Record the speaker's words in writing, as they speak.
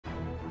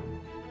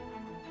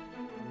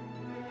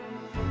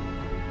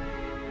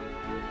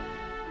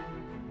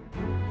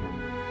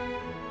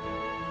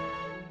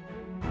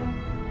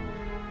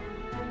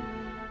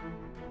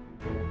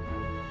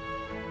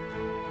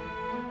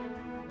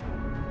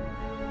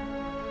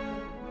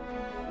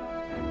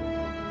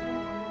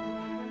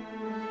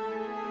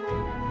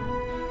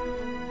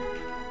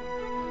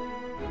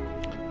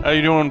How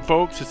you doing,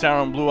 folks? It's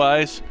Aaron Blue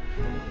Eyes,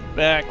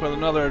 back with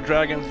another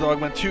Dragon's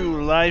Dogma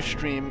 2 live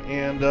stream,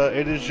 and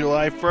it is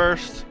July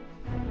 1st,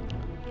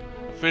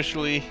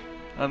 officially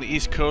on the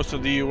east coast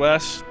of the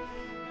U.S.,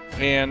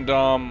 and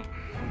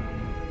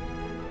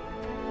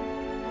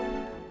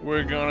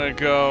we're gonna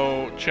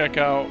go check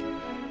out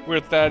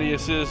where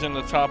Thaddeus is in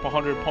the top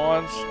 100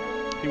 pawns.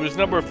 He was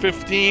number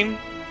 15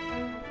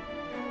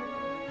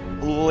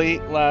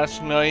 late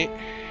last night,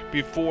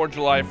 before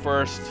July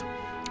 1st,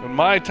 in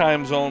my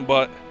time zone,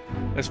 but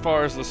as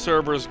far as the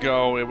servers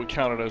go, it would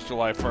count it as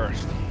July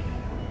 1st.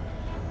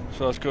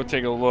 So let's go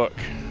take a look.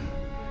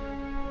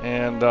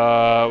 And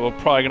we're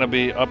probably going to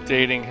be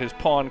updating his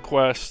pawn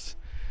quest.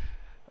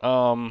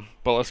 But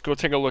let's go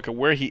take a look at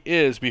where he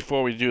is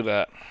before we do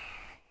that.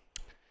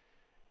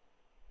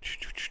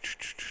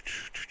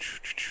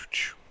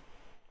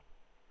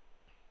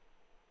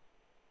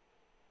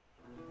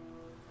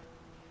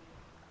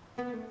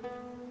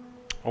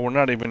 Oh, we're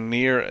not even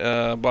near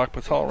Pawns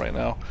Prt right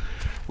now.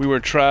 We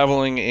were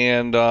traveling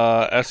and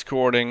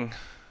escorting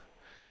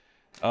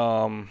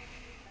an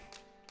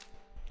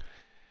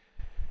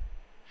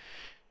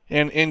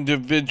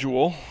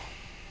individual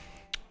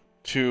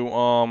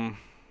to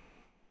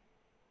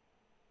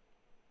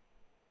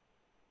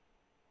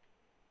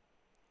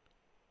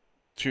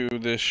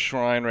this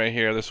shrine right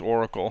here, this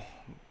oracle,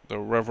 the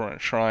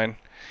reverent shrine,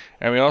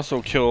 and we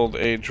also killed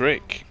a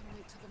drake.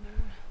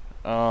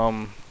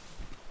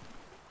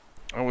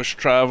 I was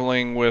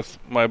traveling with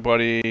my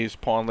buddies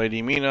Pawn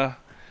Lady Mina,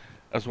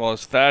 as well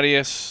as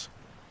Thaddeus,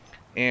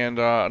 and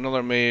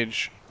another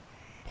mage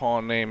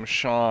pawn named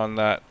Sean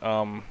that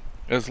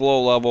is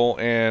low level,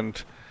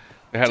 and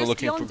they had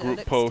looking for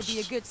group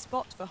posts,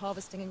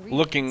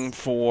 looking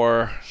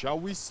for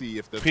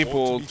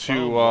people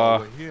to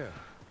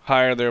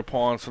hire their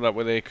pawns so that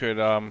way they could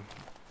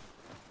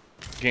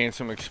gain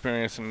some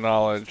experience and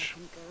knowledge.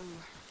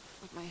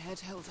 My head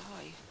held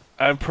high.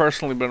 I've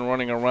personally been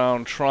running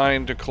around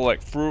trying to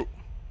collect fruit.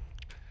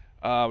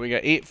 We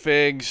got 8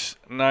 figs,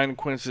 9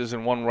 quinces,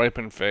 and 1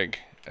 ripened fig,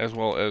 as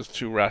well as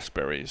 2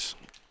 raspberries.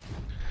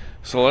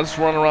 So let's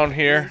run around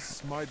here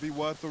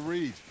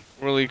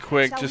really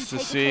quick just to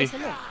see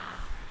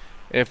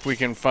if we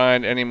can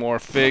find any more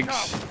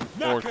figs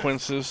or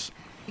quinces.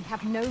 We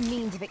have no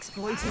means of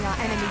exploiting our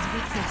enemy's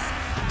weakness.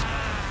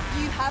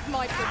 You have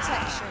my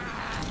protection.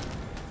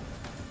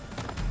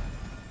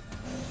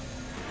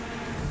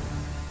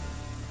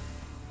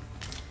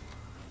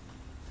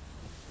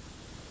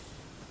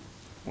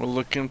 We're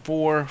looking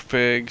for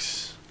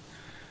figs.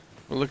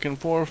 We're looking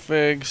for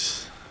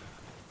figs.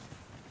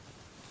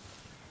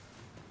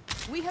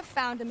 We have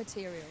found a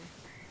material.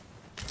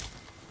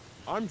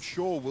 I'm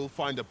sure we'll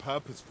find a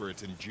purpose for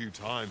it in due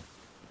time.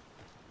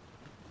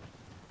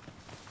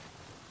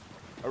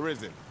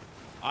 Arisen,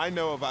 I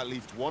know of at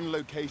least one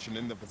location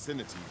in the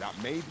vicinity that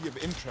may be of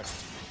interest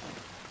to you.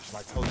 Shall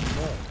I tell you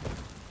more?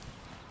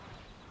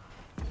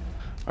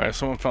 Alright,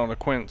 someone found a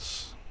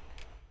quince.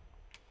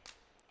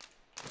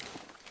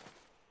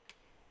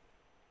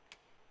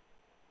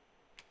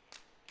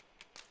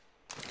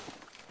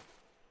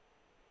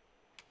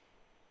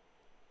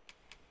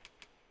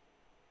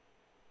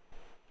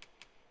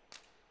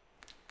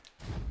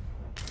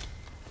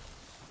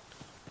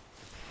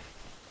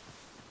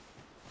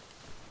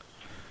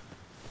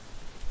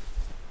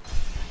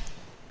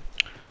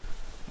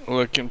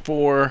 Looking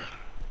for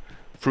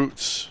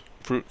fruits,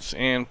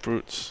 and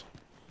fruits.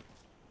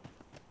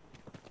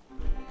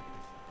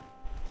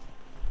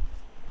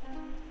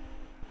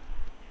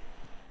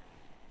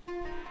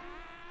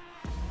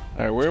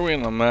 Alright, where are we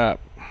on the map?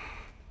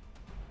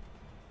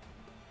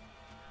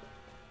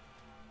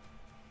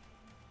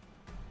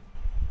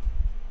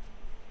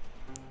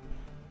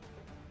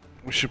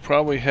 We should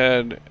probably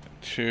head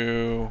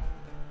to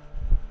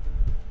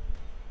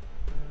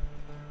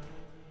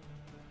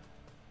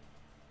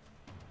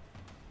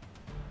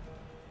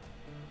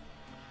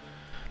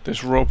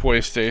this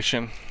ropeway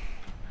station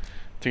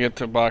to get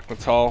to Pawns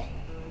Prt.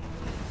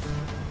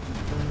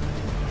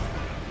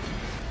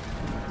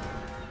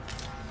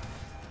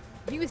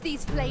 Use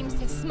these flames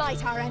to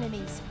smite our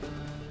enemies.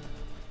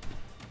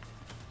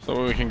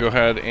 So we can go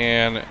ahead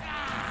and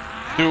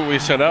do what we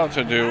set out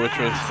to do, which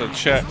was to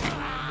check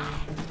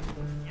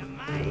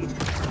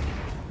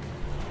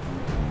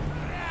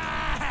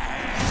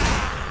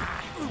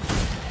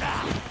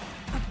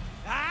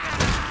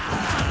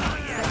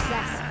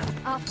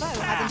Our foe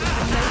hasn't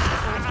even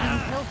noticed or it's been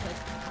pilfered.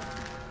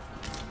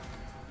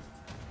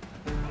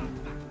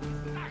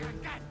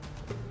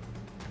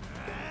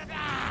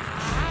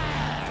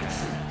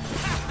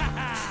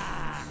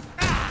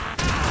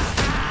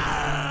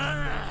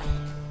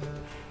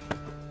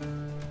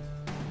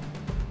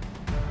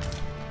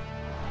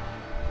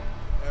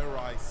 There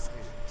I see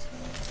it.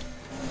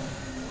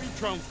 We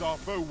trounced our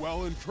foe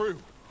well and true.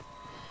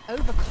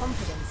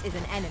 Overconfidence is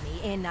an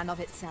enemy in and of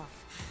itself.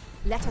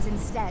 Let us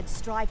instead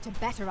strive to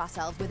better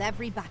ourselves with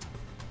every battle.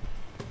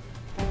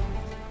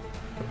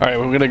 Alright,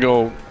 we're gonna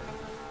go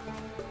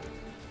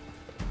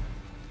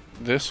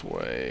this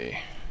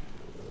way.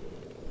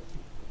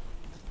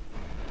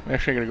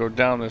 Actually, I gotta go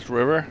down this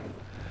river.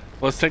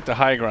 Let's take the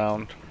high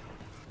ground.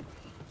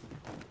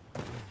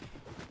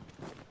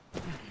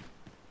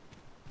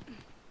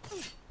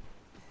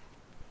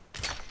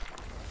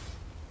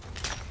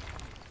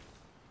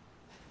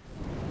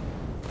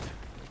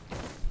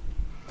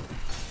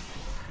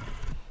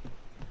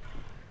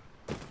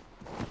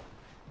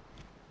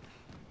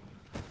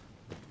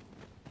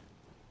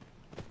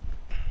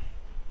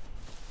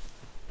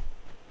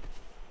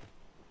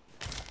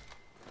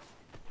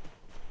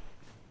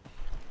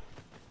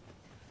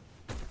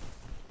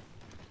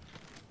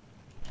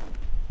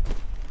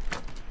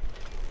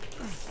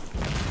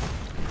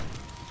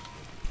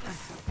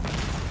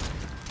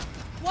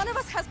 One of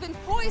us has been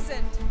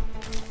poisoned.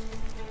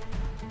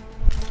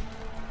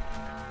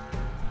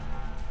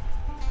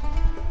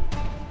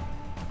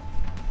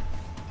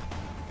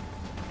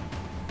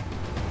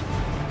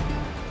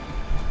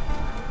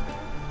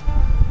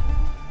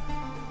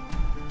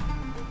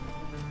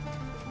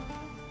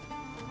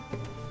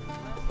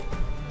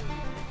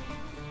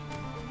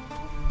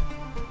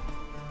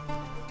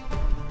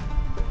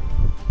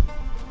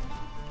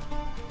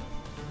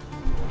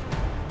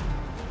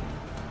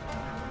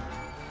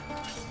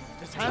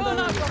 Handle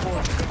your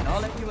fortune, and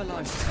I'll let you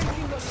alone.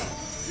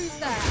 Who's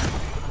there?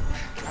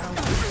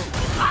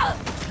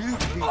 You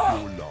keep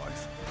your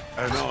life,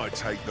 and I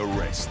take the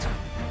rest.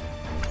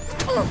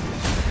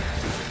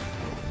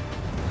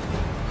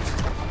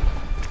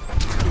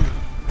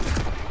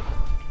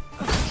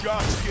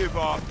 Just give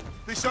up.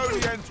 This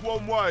only ends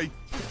one way.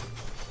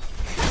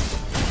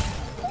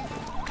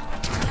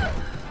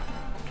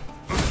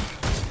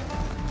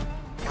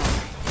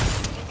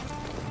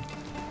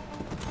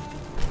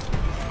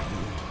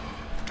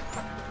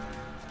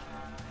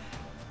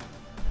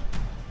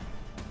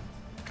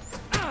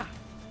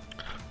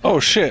 Oh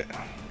shit.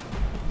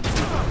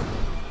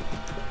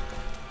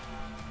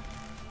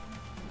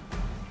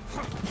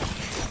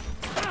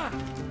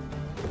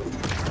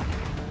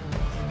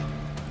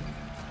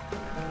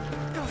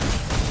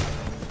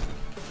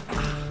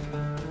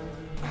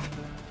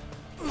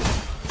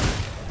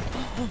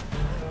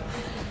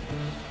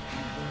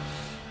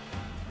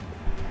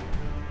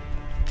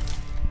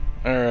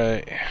 All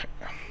right.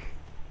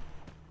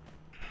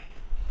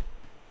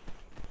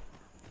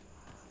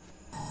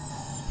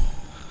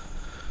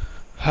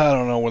 I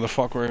don't know where the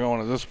fuck we're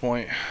going at this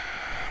point.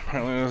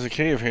 Apparently there's a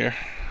cave here.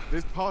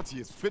 This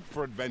party is fit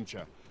for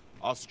adventure.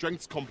 Our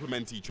strengths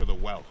complement each other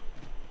well.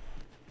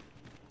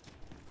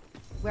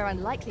 We're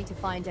unlikely to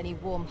find any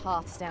warm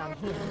hearths down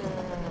here.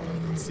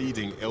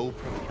 Exceeding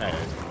ill-prepared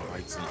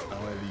hides an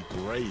early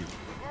grave.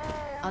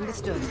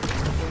 Understood.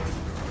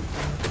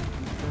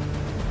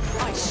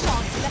 I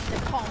shan't let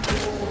them harm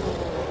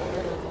you.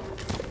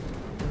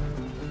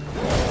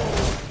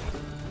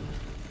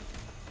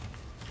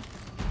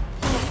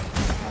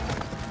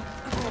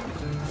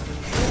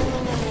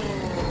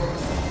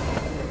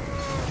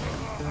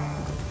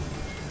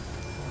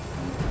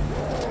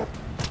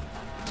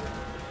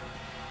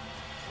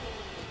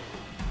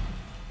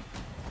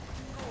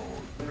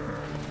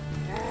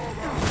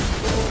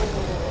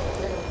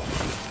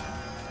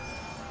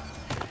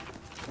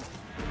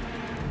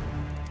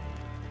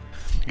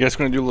 Guess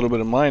we're gonna do a little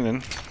bit of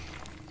mining.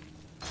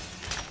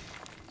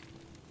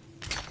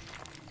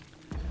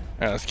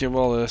 Alright, let's give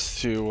all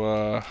this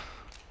to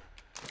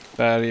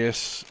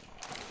Thaddeus.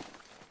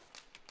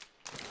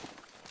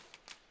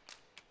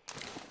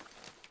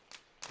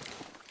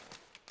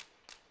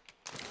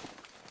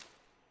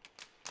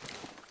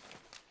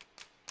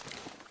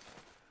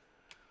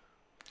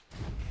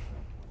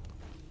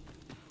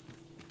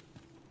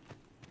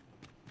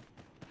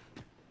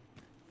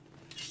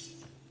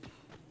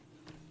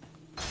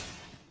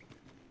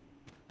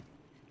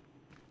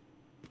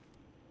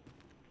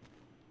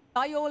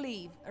 By your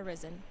leave,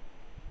 Arisen.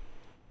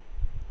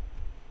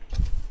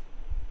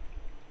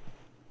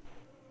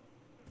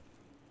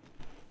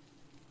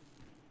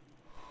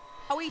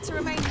 Are we to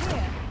remain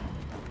here?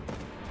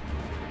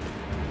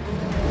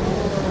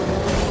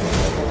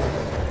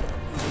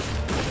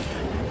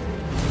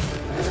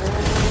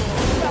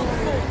 Well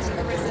fought,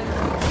 Arisen.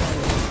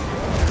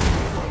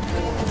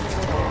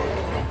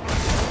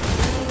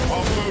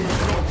 Our foe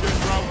is not yet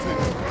routed.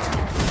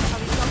 Are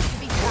we not to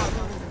be proud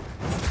of?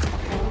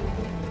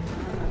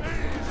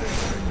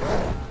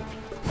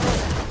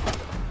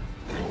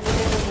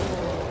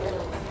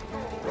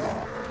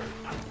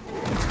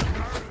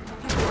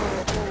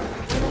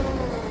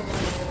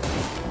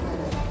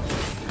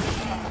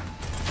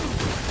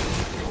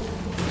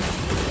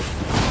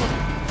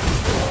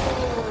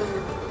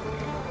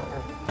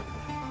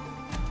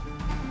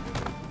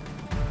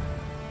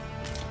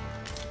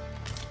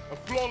 A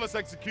flawless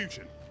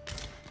execution.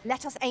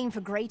 Let us aim for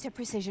greater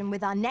precision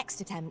with our next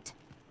attempt.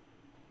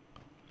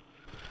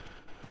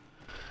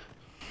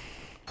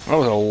 That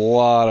was a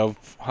lot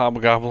of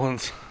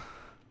hobgoblins.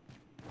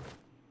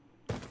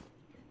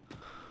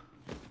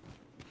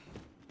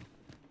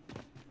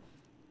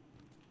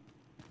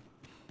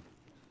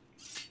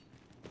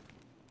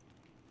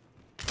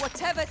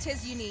 Whatever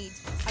 'tis you need,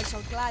 I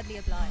shall gladly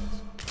oblige.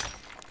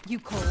 You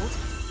called?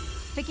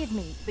 Forgive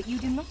me, but you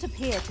do not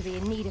appear to be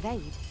in need of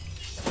aid.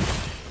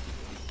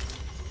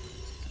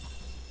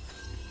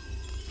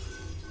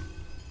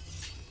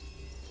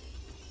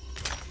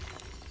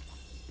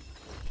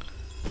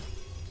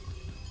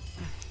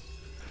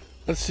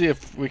 Let's see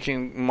if we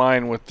can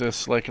mine with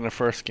this like in the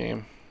first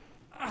game.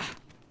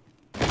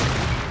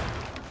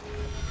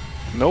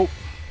 Nope.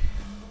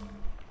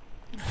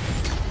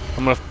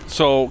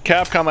 So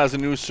Capcom has a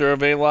new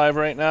survey live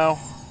right now.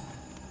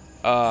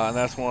 And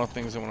that's one of the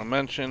things I want to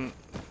mention.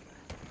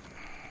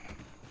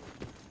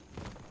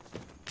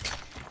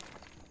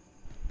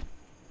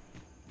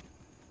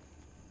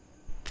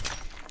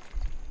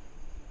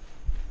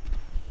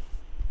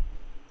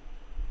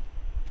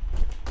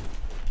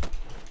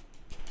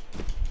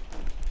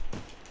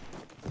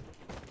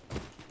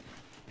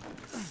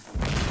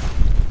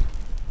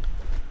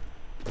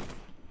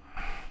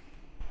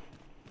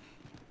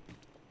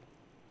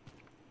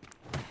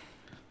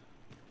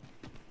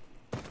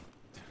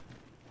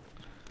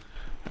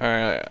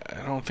 Alright,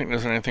 I don't think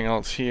there's anything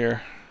else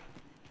here.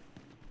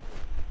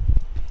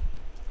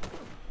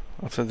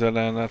 That's a dead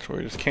end, that's where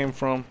we just came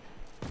from.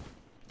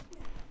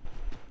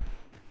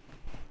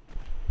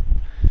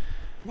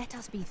 Let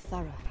us be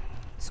thorough.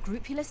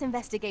 Scrupulous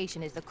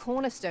investigation is the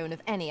cornerstone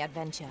of any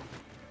adventure.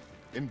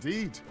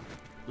 Indeed.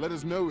 Let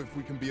us know if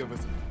we can be of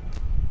assistance.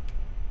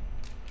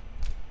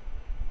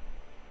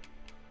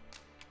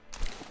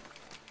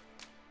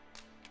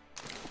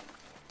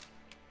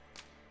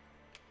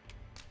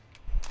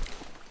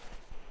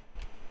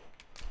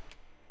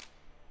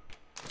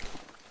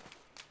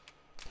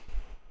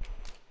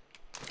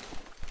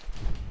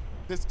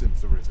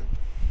 Distance arisen.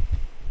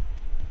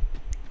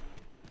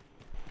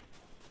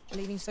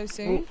 Leaving so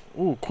soon?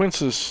 Ooh,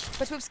 Quince's.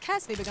 But we've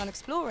scarcely begun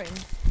exploring.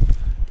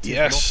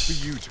 Yes. Not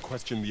for you to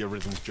question the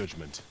Arisen's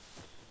judgment.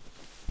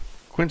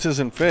 Quince's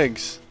and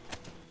figs.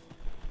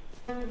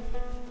 A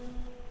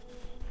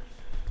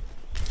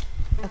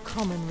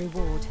common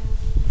reward.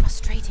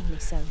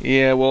 Frustratingly so.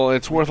 Yeah, well,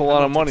 it's worth a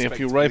lot of Cannot money if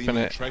you expect ripen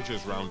gleaming it.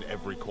 Treasures round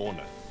every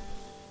corner.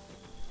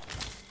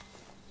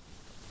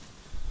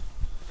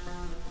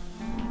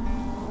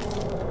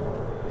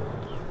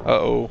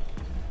 Uh-oh.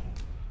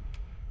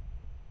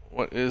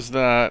 What is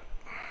that?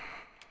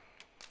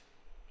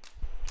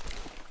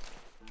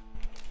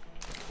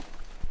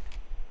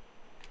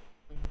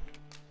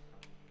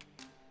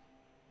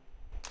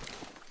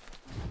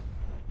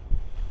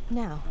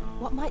 Now,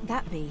 what might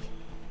that be?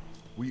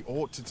 We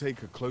ought to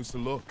take a closer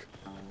look.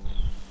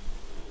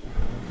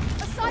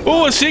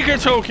 Oh, a secret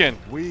token!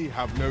 We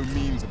have no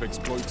means of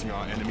exploiting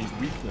our enemy's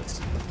weakness.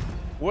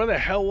 Where the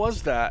hell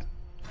was that?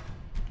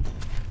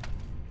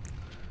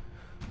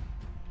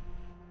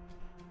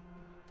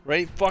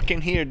 Right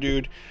fucking here,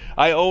 dude.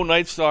 I owe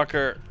Night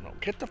Stalker. No,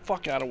 get the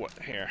fuck out of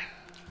here.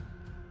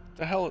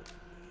 The hell?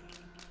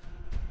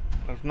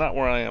 That's not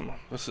where I am.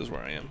 This is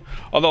where I am.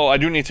 Although I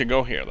do need to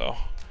go here, though.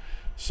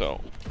 So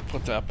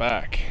put that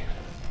back.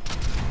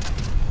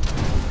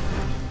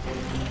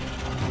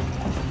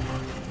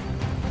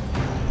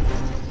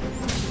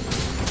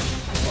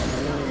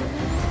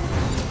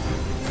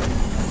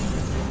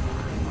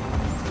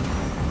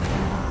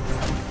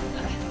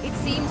 It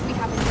seems we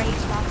have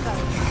enraged our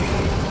foes.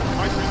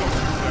 Might we not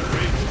use that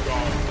range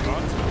guard,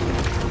 but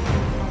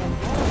I am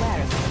well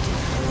aware of it.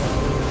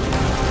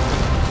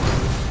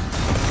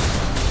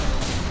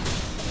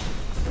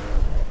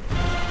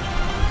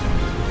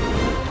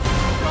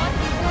 Run,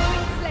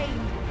 growing flame.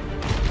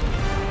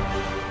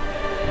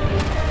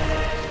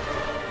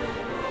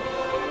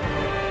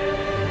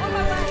 On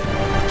my way.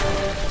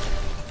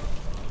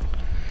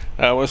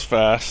 That was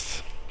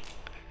fast.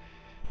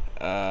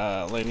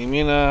 Lady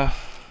Mina.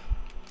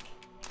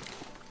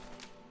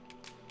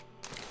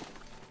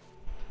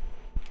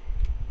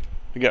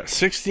 We got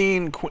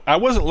 16. I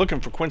wasn't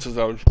looking for quinces.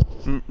 I was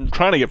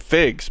trying to get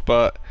figs,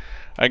 but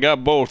I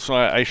got both, so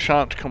I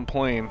shan't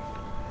complain.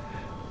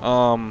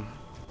 And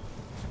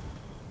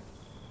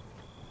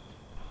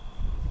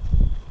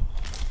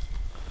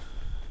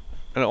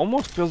it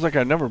almost feels like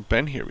I've never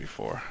been here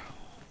before.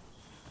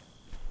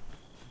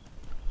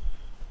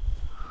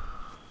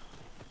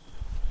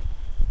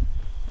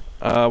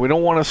 We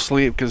don't want to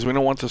sleep because we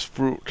don't want this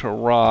fruit to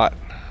rot.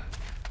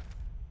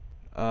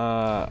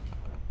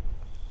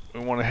 We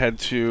want to head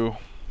to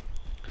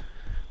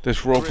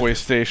this ropeway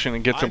station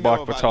and get to I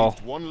know of at Batal.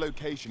 least one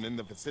location in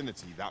the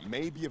vicinity that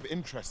may be of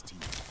interest to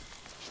you.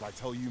 Shall I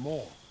tell you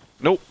more?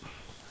 Nope.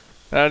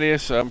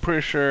 Thaddeus, I'm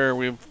pretty sure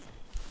we've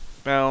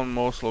found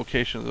most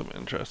locations of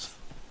interest.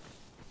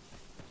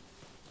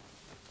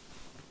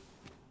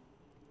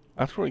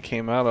 That's where we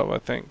came out of, I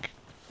think.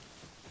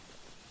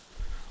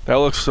 That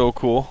looks so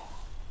cool.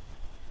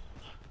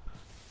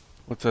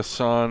 With the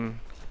sun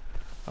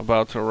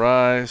about to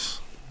rise.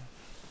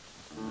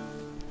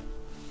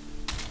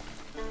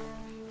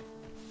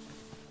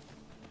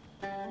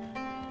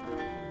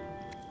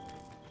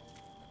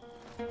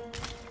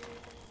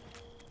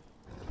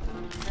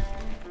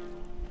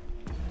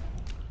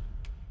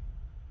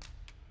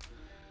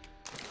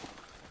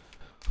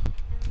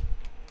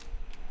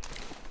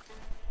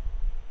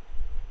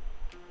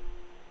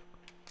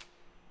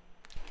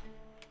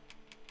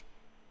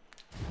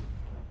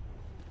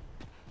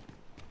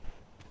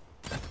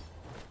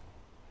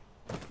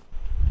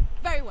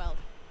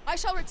 I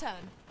shall return.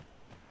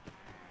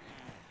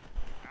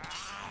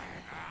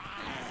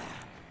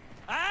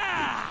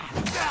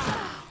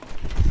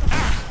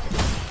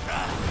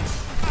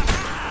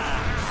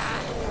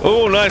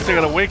 Oh, nice! I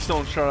got a wake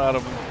stone shot out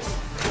of him.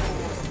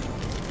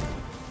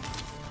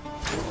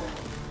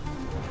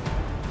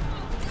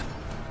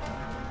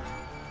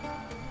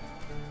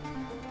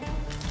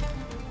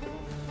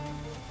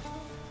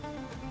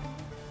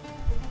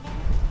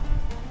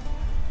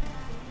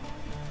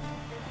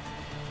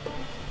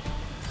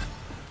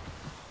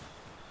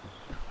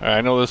 Alright,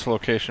 I know this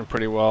location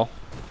pretty well.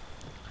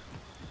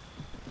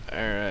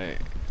 Alright.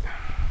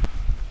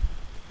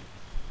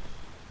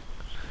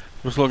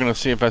 Just looking to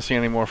see if I see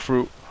any more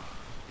fruit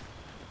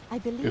I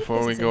believe before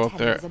this we is go up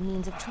intended there. as a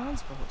means of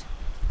transport.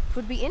 It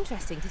would be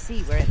interesting to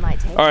see where it might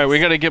take Alright, us. we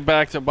gotta get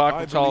back to I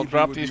Bakutal, believe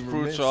drop we would these be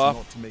fruits remiss off.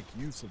 not to make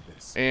use of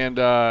this. And,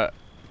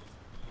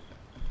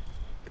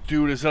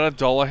 dude, is that a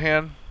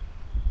Dullahan?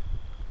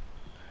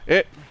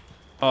 I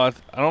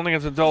don't think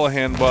it's a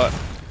Dullahan, but...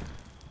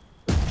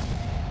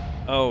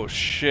 Oh,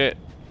 shit.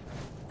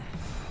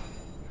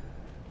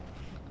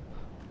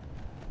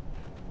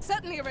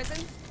 Certainly,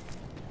 Arisen.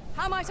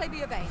 How might I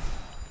be of aid?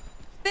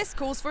 This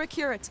calls for a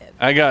curative.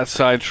 I got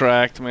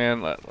sidetracked,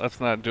 man.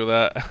 Let's not do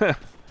that.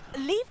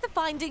 Leave the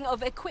finding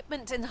of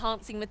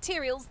equipment-enhancing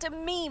materials to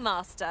me,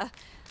 Master.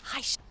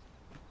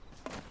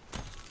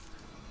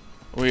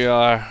 We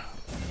are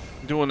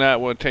doing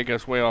that would take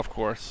us way off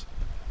course.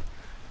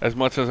 As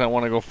much as I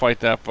want to go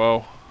fight that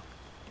foe.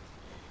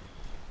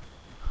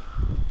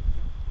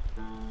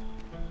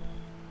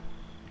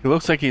 He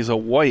looks like he's a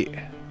white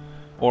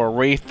or a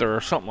wraither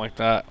or something like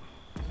that.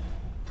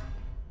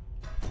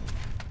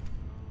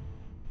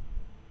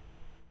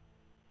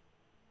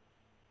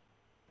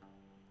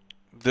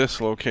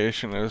 This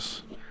location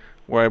is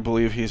where I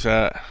believe he's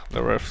at.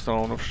 The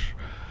Riftstone of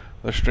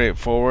the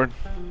Straightforward.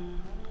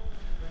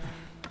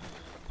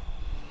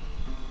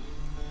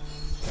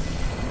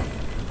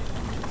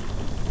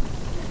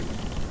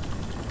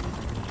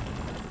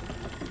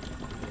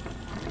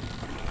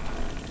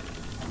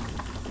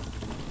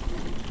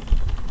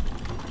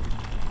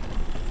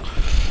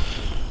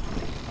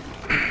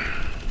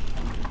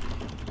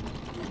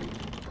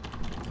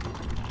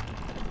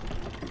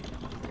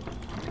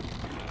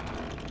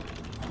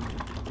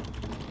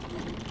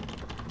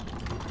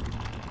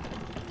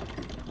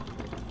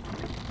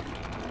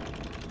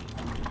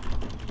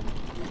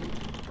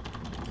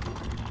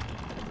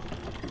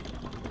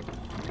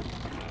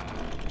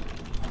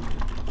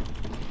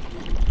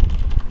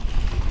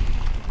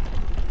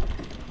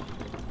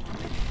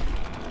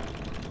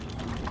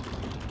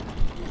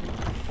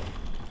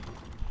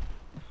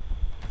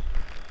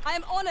 I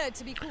am honored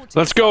to be called to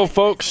Let's your go, side,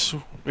 folks.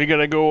 We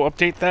gotta go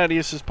update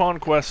Thaddeus' pawn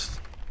quest.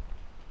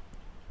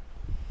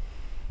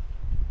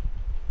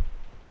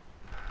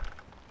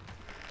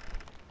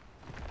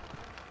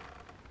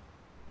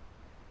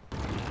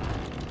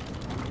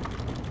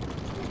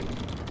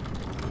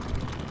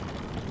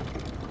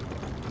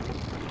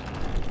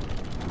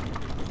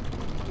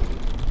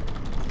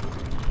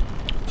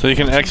 So you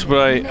can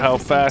expedite how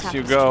fast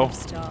you go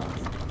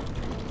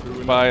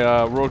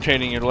by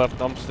rotating your left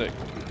thumbstick.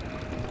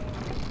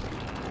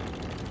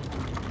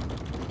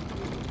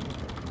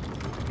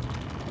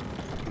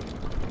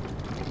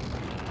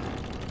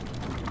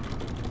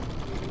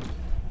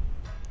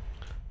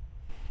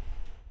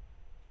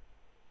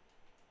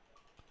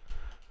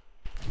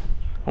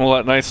 We'll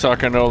let Night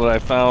Stalker know that I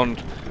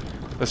found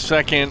the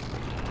second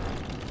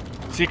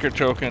secret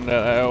token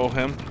that I owe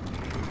him.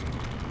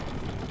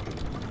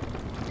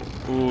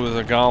 Ooh,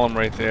 there's a golem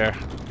right there.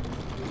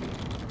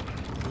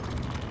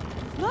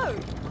 No,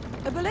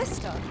 a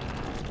ballista.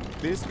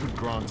 This could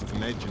grant us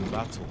an edge in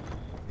battle,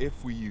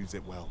 if we use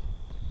it well.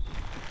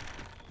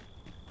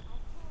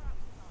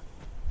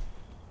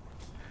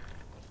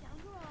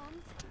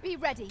 Be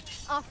ready.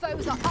 Our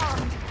foes are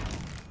armed.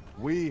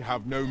 We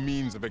have no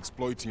means of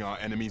exploiting our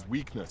enemy's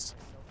weakness.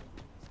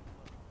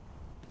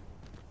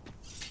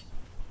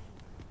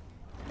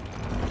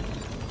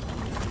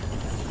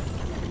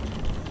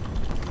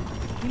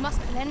 You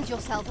must cleanse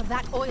yourself of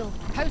that oil,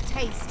 post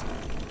haste.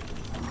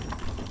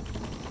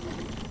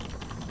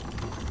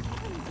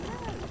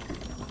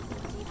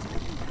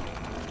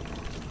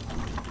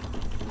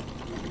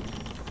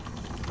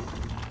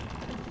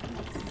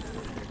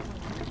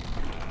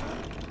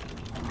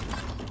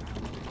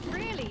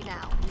 Really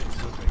now?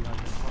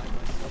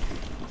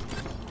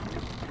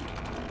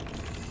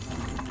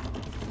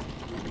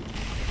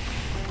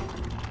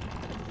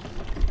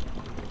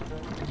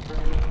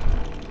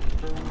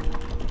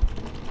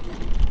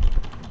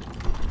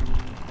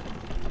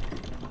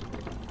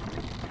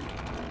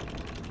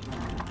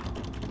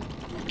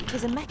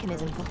 There's a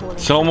mechanism for hauling.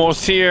 It's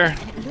almost here.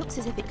 And it looks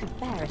as if it could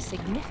bear a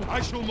significant.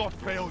 I shall not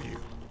fail you.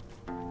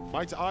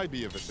 Might I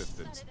be of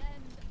assistance?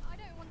 I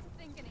don't want to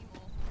think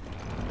anymore.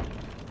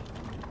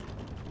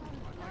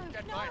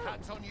 Get my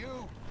hands on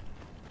you.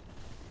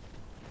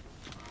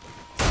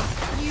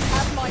 You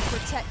have my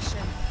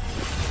protection.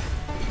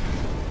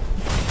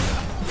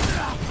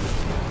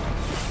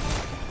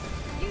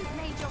 You've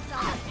made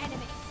yourself an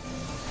enemy.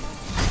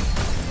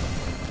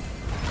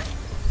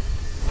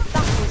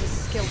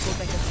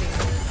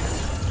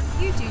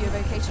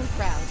 patient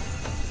crowd.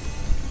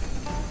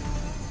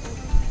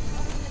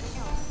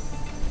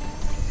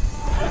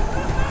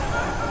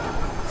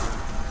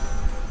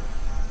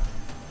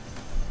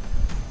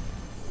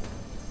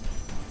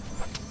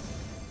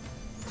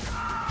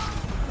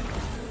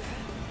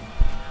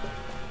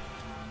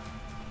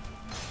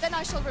 Then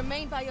I shall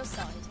remain by your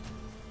side.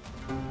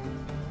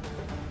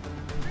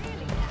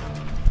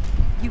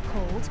 You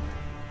called?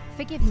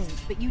 Forgive me,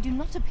 but you do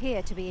not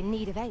appear to be in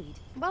need of aid.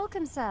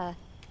 Welcome, sir.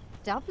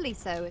 Doubly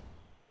so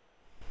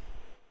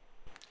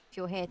if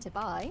you're here to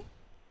buy.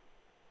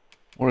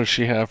 What does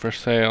she have for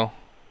sale?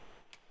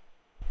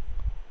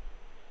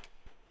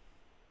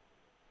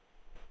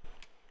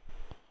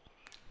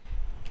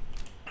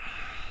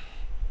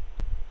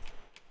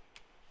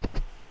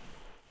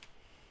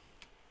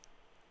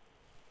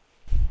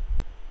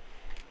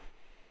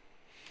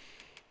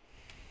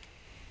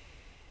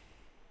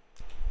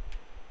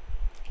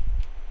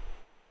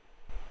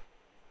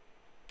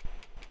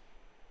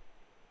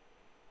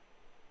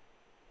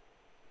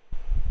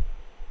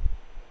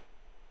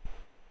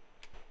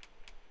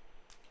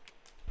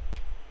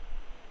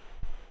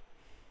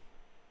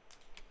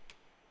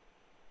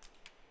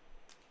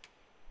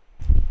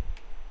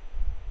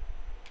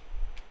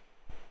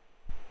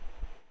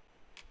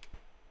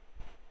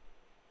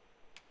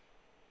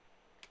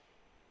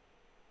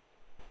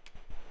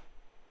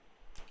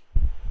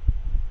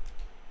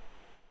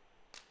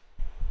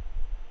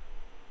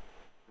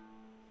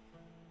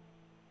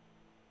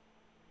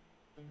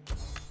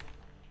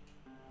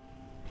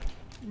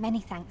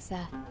 Many thanks,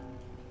 sir.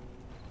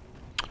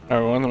 I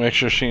want to make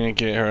sure she didn't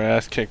get her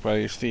ass kicked by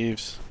these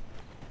thieves.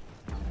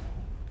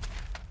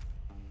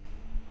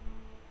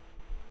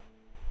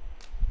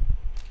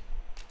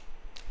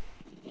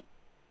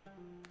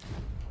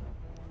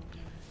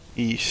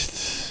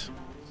 East.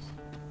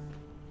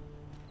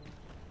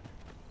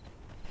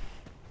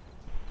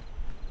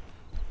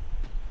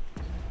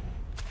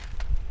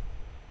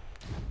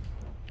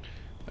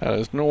 That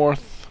is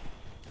north.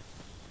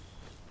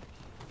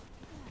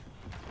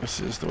 This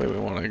is the way we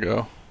want to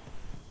go.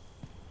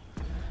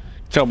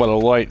 Tell by the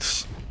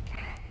lights.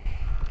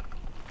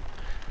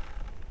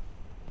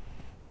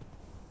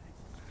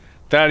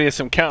 Thaddeus,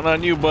 I'm counting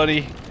on you,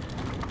 buddy,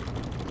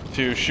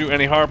 to shoot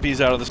any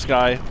harpies out of the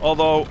sky.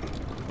 Although,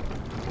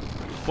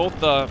 both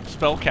the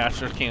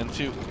spellcasters can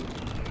too.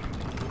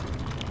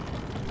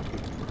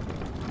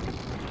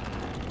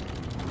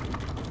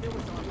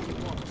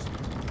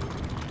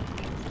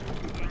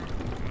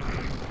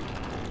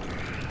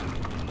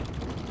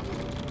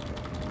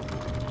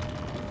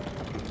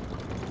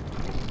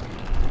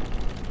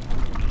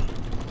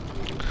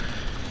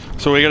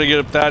 So we gotta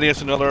get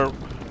Thaddeus another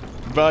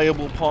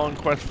valuable pawn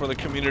quest for the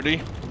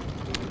community.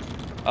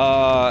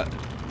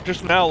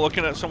 Just now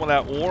looking at some of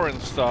that ore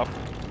and stuff,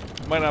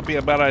 might not be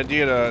a bad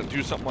idea to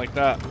do something like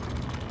that.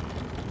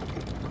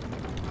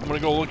 I'm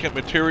gonna go look at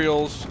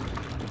materials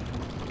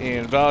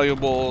and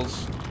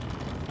valuables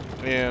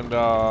and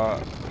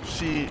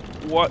see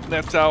what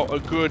nets out a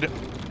good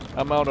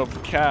amount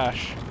of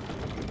cash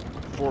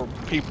for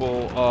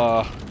people,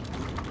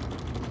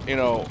 you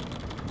know,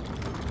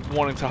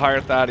 wanting to hire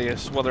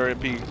Thaddeus, whether it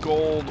be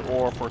gold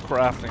or for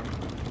crafting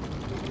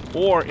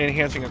or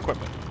enhancing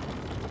equipment.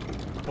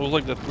 Those are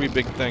like the three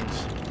big things.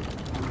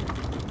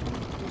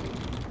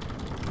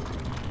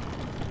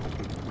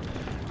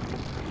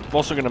 I'm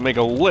also going to make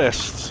a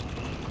list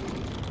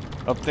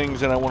of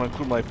things that I want to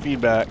include my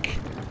feedback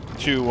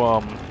to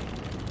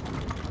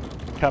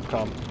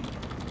Capcom.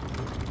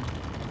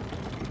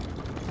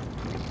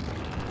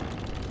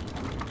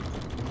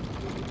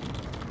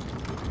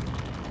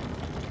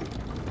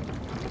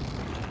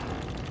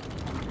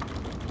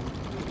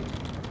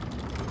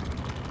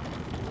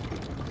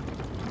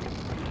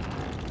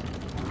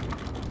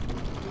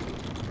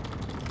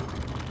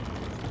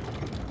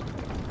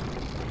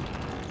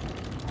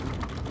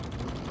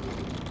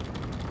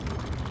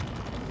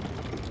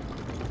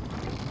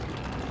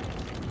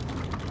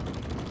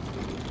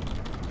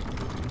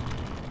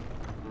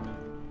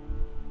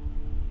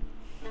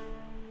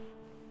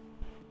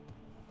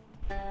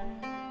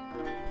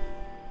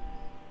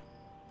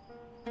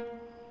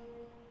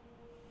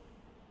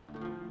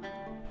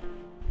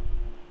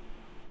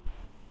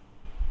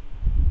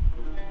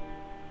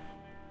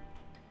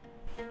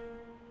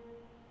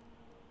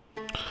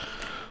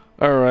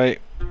 Alright,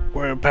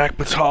 we're in Pawns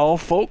Prt,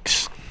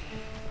 folks.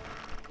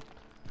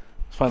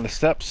 Let's find the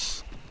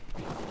steps.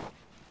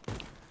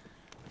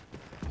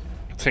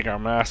 Take our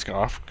mask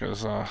off,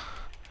 because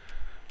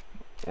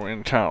we're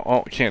in town.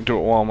 Oh, can't do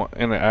it while I'm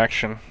in the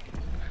action.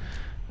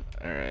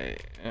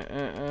 Alright.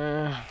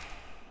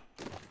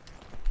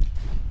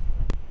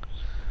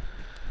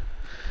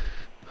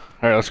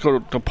 Alright, let's go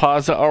to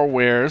deposit our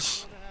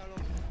wares.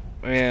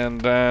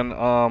 And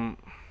then,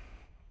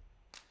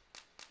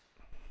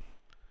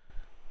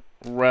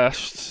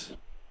 rest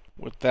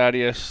with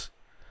Thaddeus.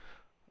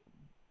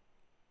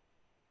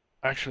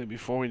 Actually,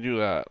 before we do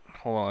that,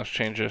 hold on, let's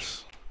change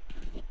this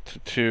to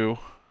 2.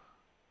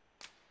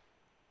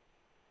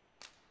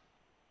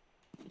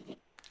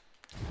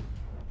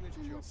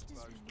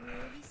 Monsters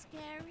really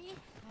scary.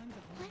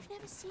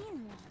 never seen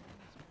one.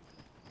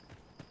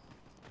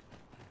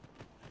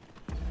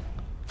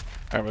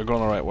 Alright, we're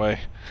going the right way.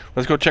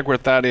 Let's go check where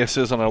Thaddeus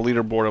is on our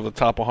leaderboard of the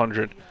top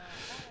 100.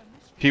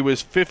 He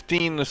was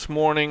 15 this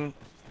morning.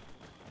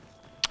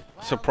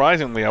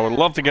 Surprisingly, I would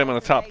love to get him in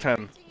the top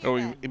 10.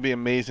 It'd be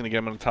amazing to get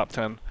him in the top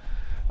 10.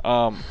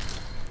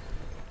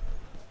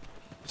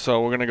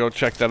 So we're going to go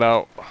check that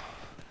out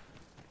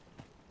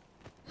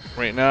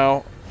right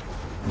now.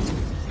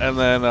 And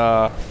then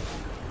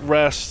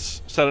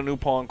rest, set a new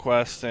pawn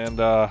quest,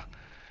 and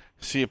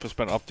see if it's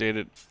been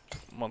updated.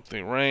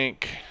 Monthly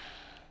rank.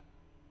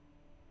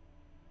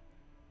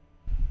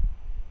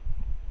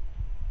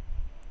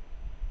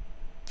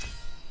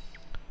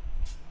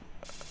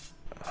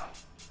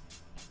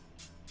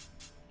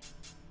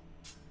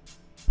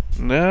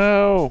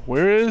 No,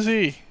 where is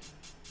he?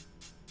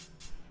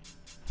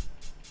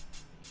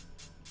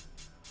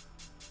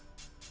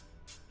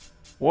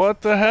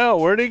 What the hell?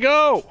 Where'd he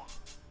go?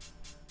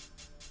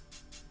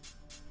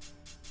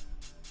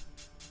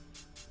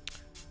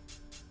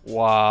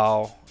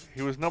 Wow.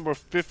 He was number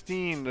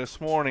 15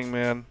 this morning,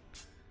 man.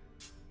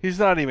 He's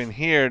not even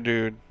here,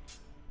 dude.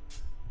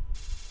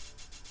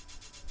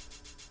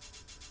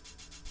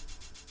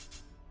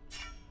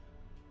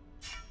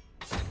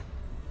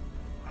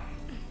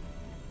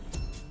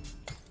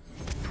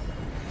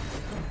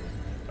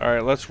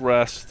 Alright, let's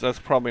rest. That's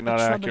probably not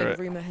accurate. A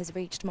troubling rumor has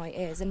reached my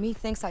ears, and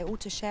methinks I ought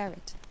to share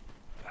it.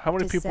 How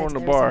many people are in the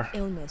There bar? is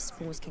an illness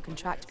Pawns can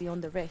contract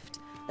beyond the rift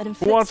that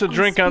Who wants a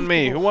drink on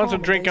me? Who unspeakable wants a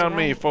harm drink those on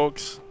me, around.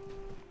 folks?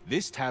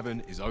 This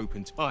tavern is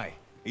open to... Aye,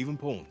 even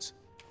pawns.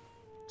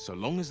 So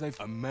long as they've...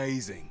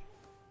 Amazing.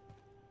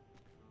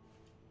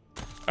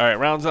 Alright,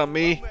 rounds on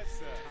me.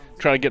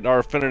 Try to get our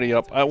affinity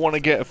up. I want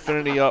to get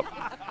affinity up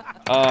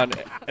on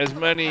as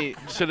many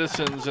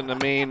citizens in the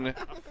main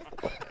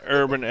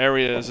urban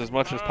areas as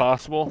much as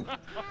possible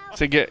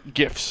to get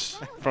gifts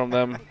from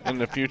them in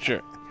the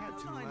future.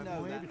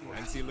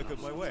 Fancy a look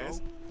at my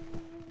wares?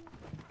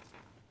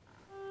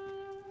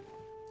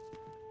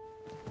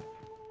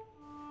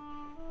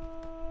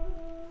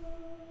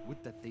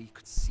 Would that they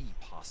could see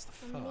past the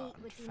The fur meat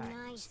and would be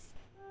fangs. nice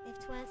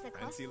if 'twas so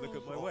Fancy a look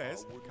costly. at my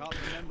wares?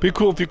 Be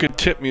cool if you could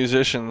tip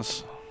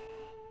musicians.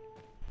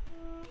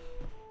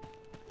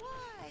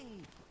 Why,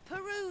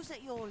 peruse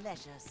at your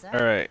leisure, sir.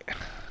 Alright.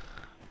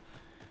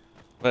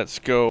 Let's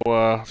go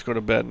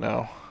to bed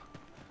now.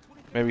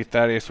 Maybe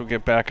Thaddeus will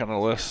get back on the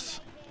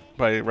list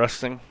by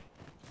resting.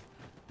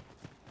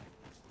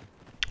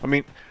 I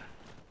mean,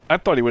 I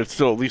thought he would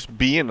still at least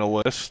be in the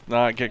list,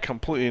 not get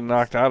completely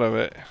knocked out of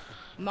it.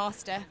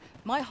 Master,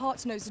 my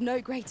heart knows no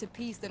greater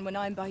peace than when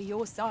I'm by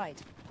your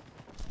side.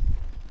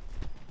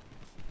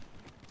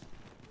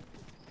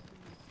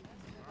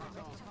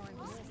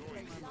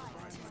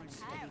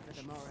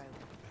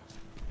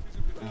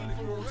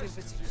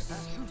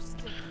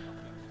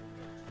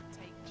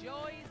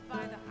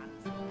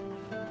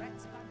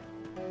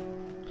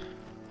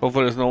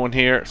 Hopefully there's no one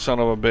here. Son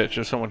of a bitch,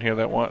 there's someone here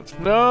that wants.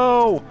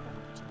 No!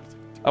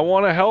 I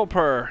want to help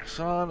her.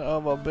 Son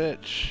of a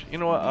bitch. You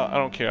know what? I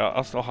don't care.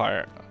 I'll still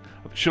hire her.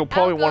 She'll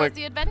probably How want goes to...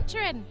 the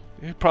adventuring?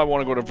 You probably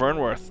want to go to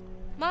Vernworth.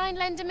 Mind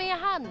lending me a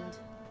hand?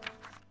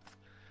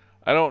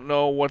 I don't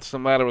know what's the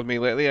matter with me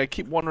lately. I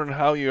keep wondering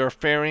how you're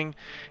faring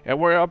and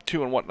where you're up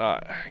to and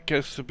whatnot.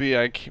 Gets to be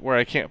where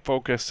I can't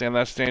focus, and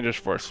that's dangerous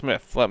for a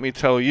smith. Let me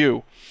tell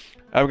you,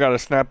 I've got to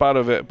snap out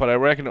of it, but I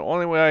reckon the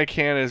only way I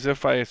can is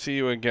if I see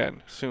you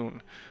again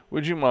soon.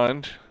 Would you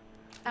mind?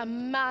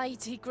 I'm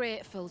mighty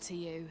grateful to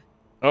you.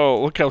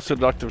 Oh, look how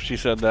seductive she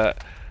said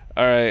that.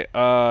 Alright,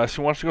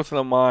 she wants to go to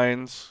the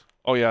mines.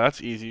 Oh yeah,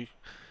 that's easy.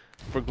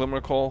 For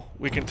Glimmer Coal,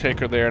 we can take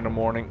her there in the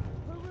morning.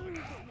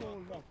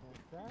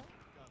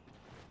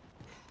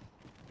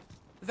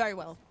 Very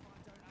well.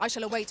 I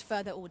shall await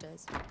further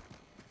orders.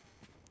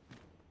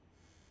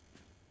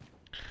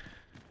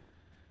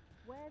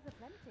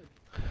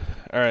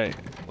 Alright,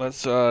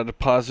 let's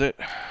deposit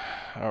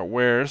our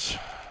wares.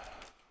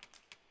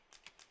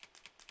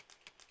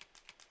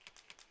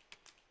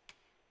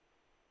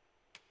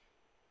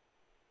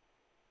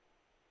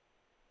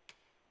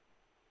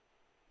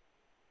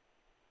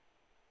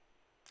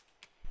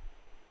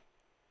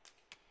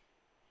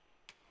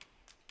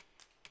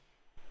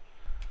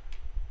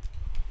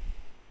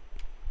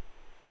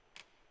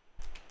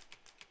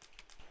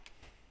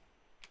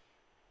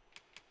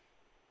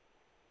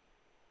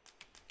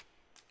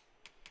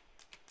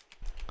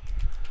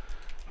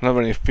 I don't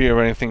have any fear of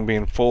anything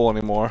being full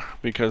anymore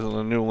because of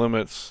the new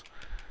limits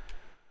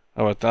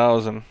of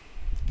 1,000.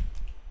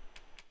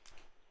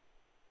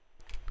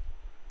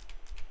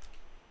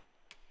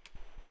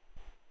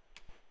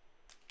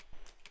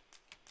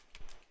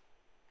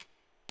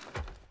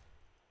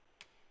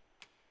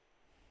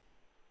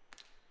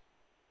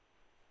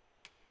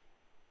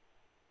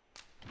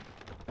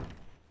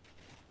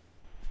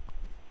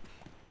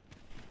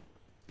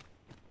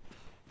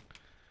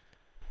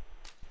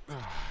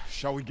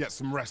 Shall we get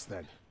some rest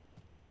then?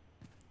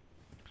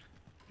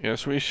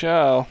 Yes, we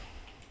shall.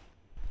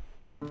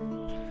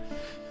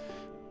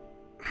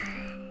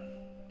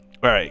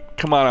 Alright,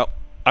 come on up.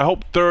 I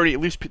hope at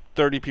least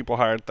 30 people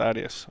hired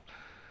Thaddeus.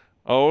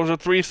 Oh, it was a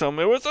threesome.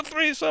 It was a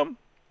threesome.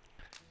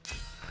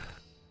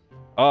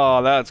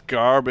 Oh, that's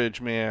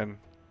garbage, man.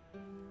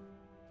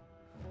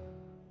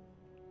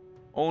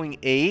 Only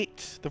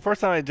 8? The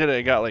first time I did it,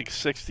 I got like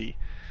 60.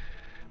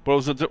 But it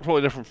was a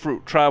totally different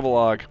fruit.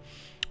 Travelogue.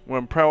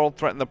 When peril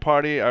threatened the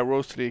party, I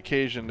rose to the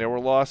occasion. There were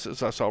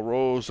losses. I saw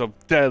rows of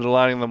dead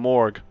lining the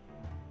morgue.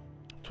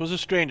 It was a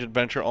strange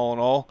adventure, all in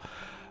all.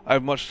 I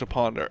have much to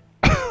ponder.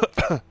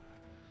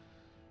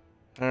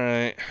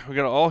 Alright, we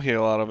got all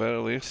heal out of it,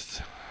 at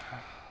least.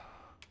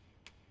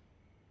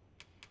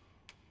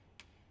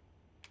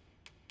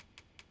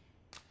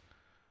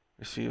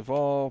 Receive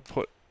all,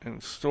 put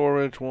in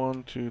storage.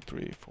 1, 2,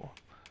 3, 4,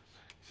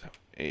 7,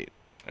 8.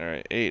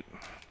 Alright, 8.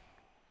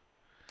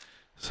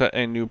 Set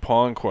a new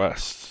pawn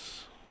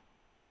quest.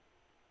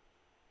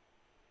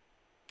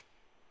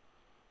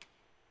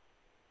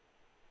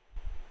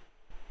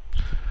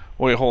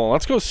 Wait, hold on.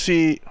 Let's go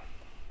see.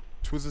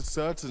 'Twas a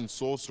certain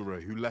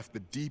sorcerer who left the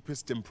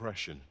deepest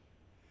impression.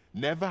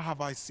 Never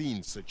have I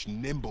seen such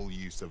nimble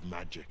use of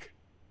magic.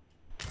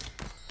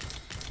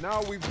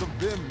 Now we've the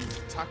vim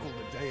to tackle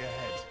the day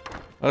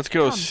ahead. Let's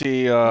go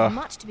see There's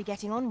much to be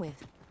getting on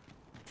with.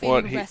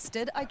 Feeling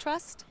rested, I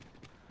trust?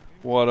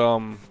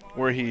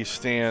 where he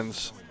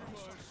stands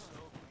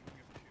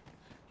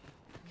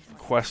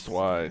quest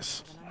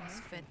wise.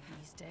 Fed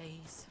these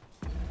days.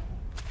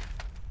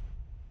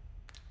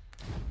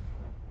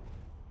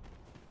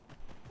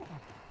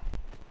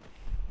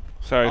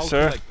 Sorry, I'll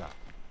sir. collect that.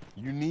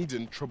 You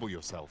needn't trouble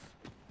yourself.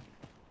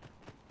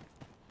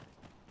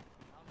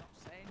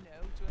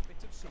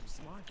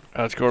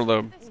 Let's go to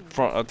the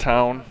front of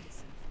town.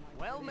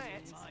 Well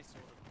met.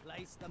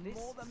 Place the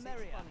more the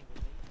merrier.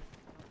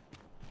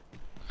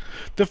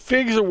 The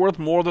figs are worth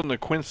more than the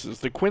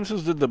quinces. The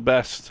quinces did the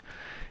best,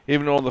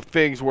 even though the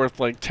figs worth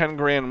like 10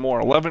 grand more,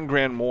 11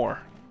 grand more.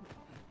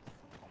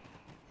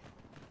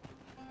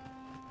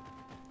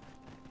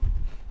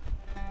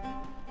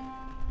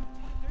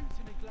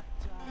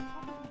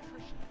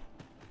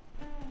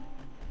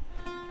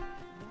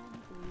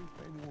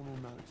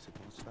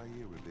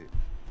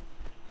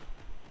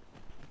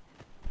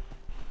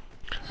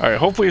 Alright,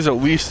 hopefully he's at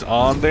least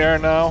on there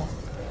now.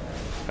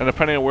 And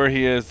depending on where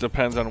he is,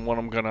 depends on what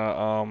I'm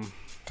gonna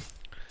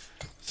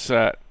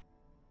set.